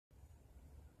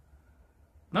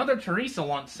Mother Teresa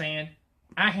once said,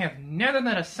 "I have never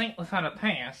met a saint without a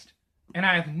past, and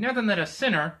I have never met a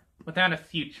sinner without a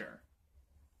future."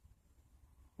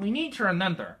 We need to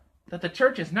remember that the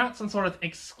church is not some sort of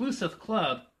exclusive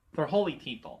club for holy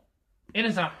people. It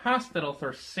is a hospital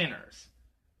for sinners.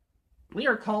 We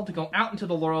are called to go out into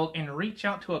the world and reach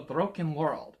out to a broken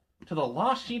world, to the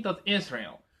lost sheep of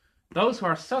Israel, those who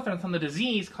are suffering from the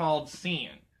disease called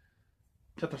sin,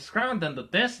 to prescribe them the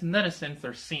best medicine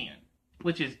for sin,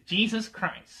 which is Jesus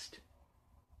Christ.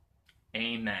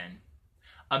 Amen.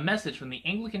 A message from the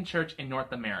Anglican Church in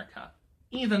North America,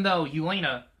 even though you ain't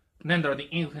a member of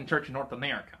the Anglican Church in North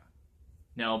America.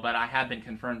 No, but I have been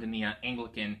confirmed in the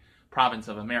Anglican province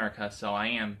of America, so I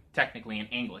am technically an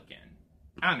Anglican.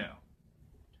 I know.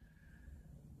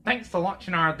 Thanks for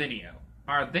watching our video.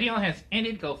 Our video has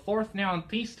ended. Go forth now in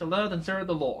peace to love and serve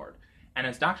the Lord. And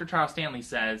as Dr. Charles Stanley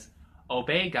says,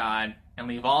 obey God and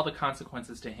leave all the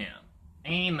consequences to Him.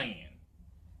 Amen.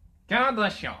 God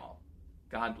bless y'all.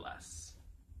 God bless.